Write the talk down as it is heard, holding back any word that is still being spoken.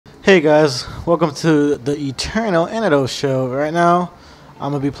Hey guys, welcome to the Eternal Antidote Show. Right now,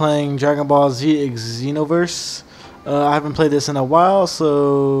 I'm gonna be playing DragonBall Xenoverse. I haven't played this in a while,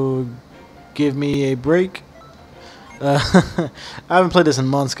 so give me a break. I haven't played this in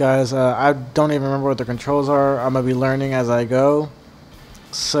months, guys. I don't even remember what the controls are. I'm gonna be learning as I go.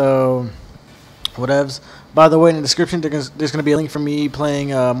 So, whatevs. By the way, in the description, there's gonna be a link for me playing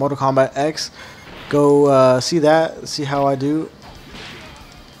Mortal Kombat X. Go see that. See how I do.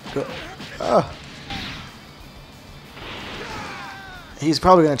 Go. He's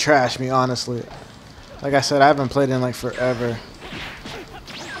probably gonna trash me, honestly. Like I said, I haven't played in like forever.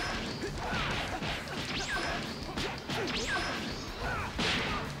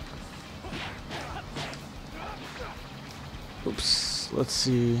 Oops. Let's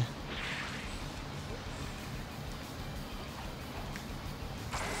see.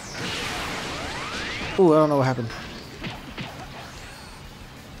 Ooh, I don't know what happened.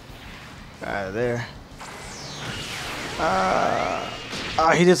 Out of there.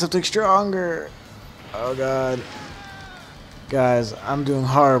 He did something stronger. Oh god. Guys, I'm doing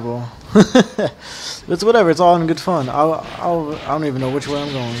horrible. It's whatever, it's all in good fun. I don't even know which way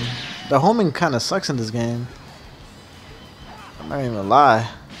I'm going. The homing kind of sucks in this game. I'm not even gonna lie.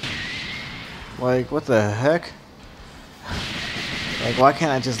 Like, what the heck? Like, why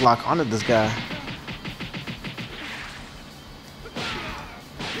can't I just lock onto this guy?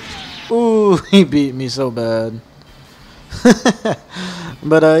 Ooh, he beat me so bad.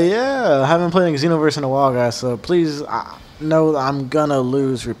 But yeah, I haven't played Xenoverse in a while, guys, so please know that I'm gonna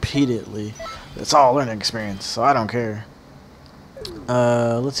lose repeatedly. It's all learning experience, so I don't care.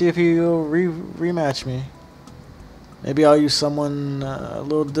 Let's see if he'll rematch me. Maybe I'll use someone a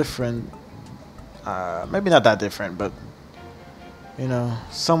little different. Maybe not that different, but you know,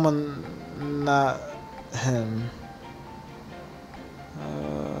 someone not him.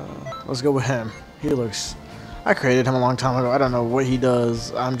 Let's go with him. He looks... I created him a long time ago. I don't know what he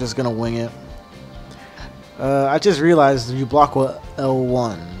does. I'm just gonna wing it. I just realized you block with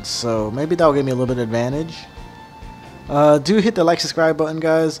L1, so maybe that'll give me a little bit of advantage. Do hit the like, subscribe button,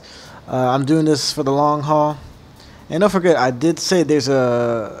 guys. I'm doing this for the long haul. And don't forget, I did say there's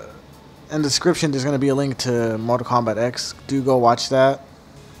a... in the description, there's gonna be a link to Mortal Kombat X. Do go watch that.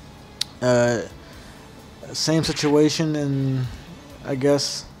 Same situation in... I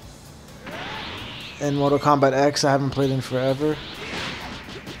guess in Mortal Kombat X. I haven't played in forever.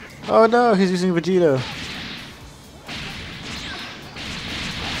 Oh no, he's using Vegeta.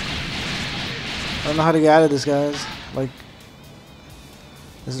 I don't know how to get out of this, guys. Like,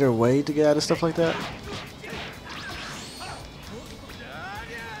 is there a way to get out of stuff like that?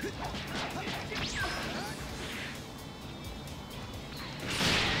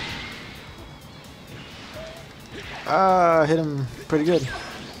 I hit him pretty good.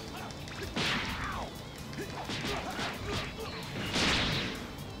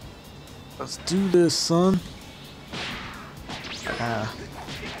 Let's do this, son.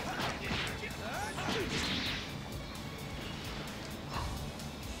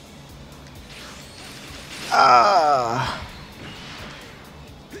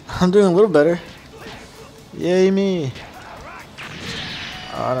 I'm doing a little better. Yay me.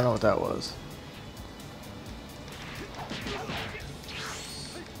 I don't know what that was.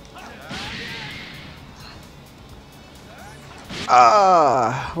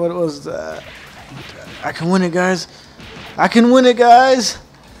 What was that? I can win it, guys. I can win it, guys.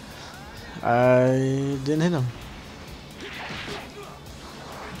 I didn't hit him.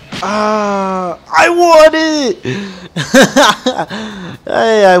 I won it.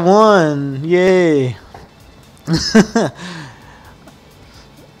 Hey, I won. Yay.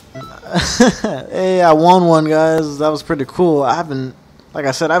 Hey, I won one, guys. That was pretty cool. I haven't, like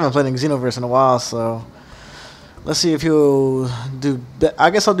I said, I haven't played in Xenoverse in a while, so let's see if he'll do... I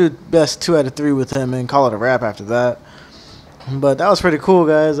guess I'll do best 2 out of 3 with him and call it a wrap after that. But that was pretty cool,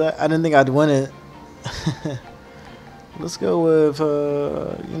 guys. I didn't think I'd win it. Let's go with...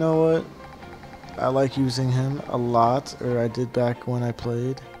 you know what? I like using him a lot. Or I did back when I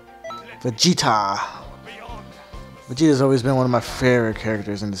played. Vegeta. Vegeta's always been one of my favorite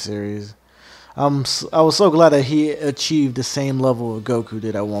characters in the series. I was so glad that he achieved the same level of Goku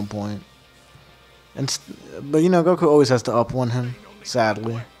did at one point. But you know, Goku always has to up one him,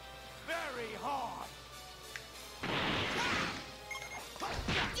 sadly.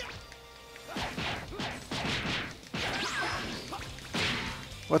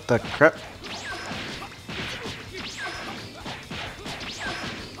 What the crap?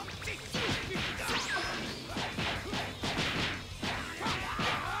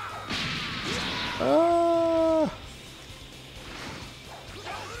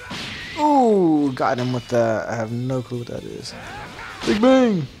 Oh, got him with that. I have no clue what that is. Big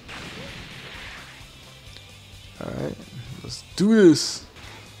bang. Alright, let's do this.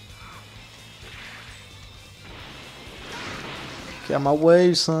 Get out my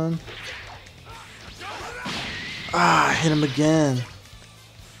way, son. Ah, I hit him again.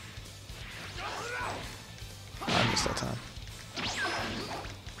 I missed that time.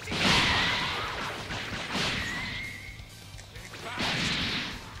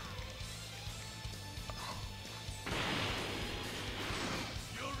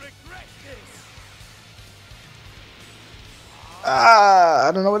 Ah,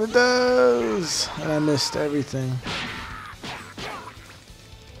 I don't know what it does. And I missed everything.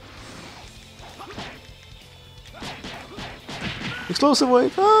 Explosive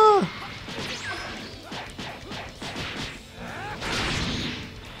wave. Ah!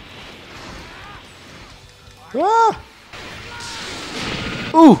 Ah!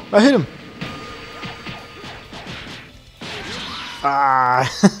 Ooh, I hit him. Ah.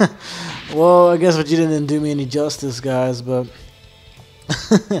 Well, I guess Vegeta didn't do me any justice, guys, but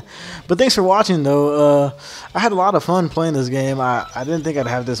but thanks for watching, though. I had a lot of fun playing this game. I didn't think I'd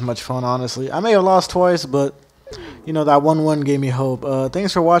have this much fun, honestly. I may have lost twice, but you know, that 1-1 gave me hope.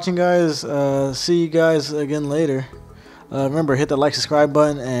 Thanks for watching, guys. See you guys again later. Remember, hit the like, subscribe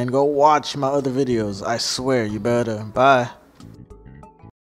button, and go watch my other videos. I swear, you better. Bye.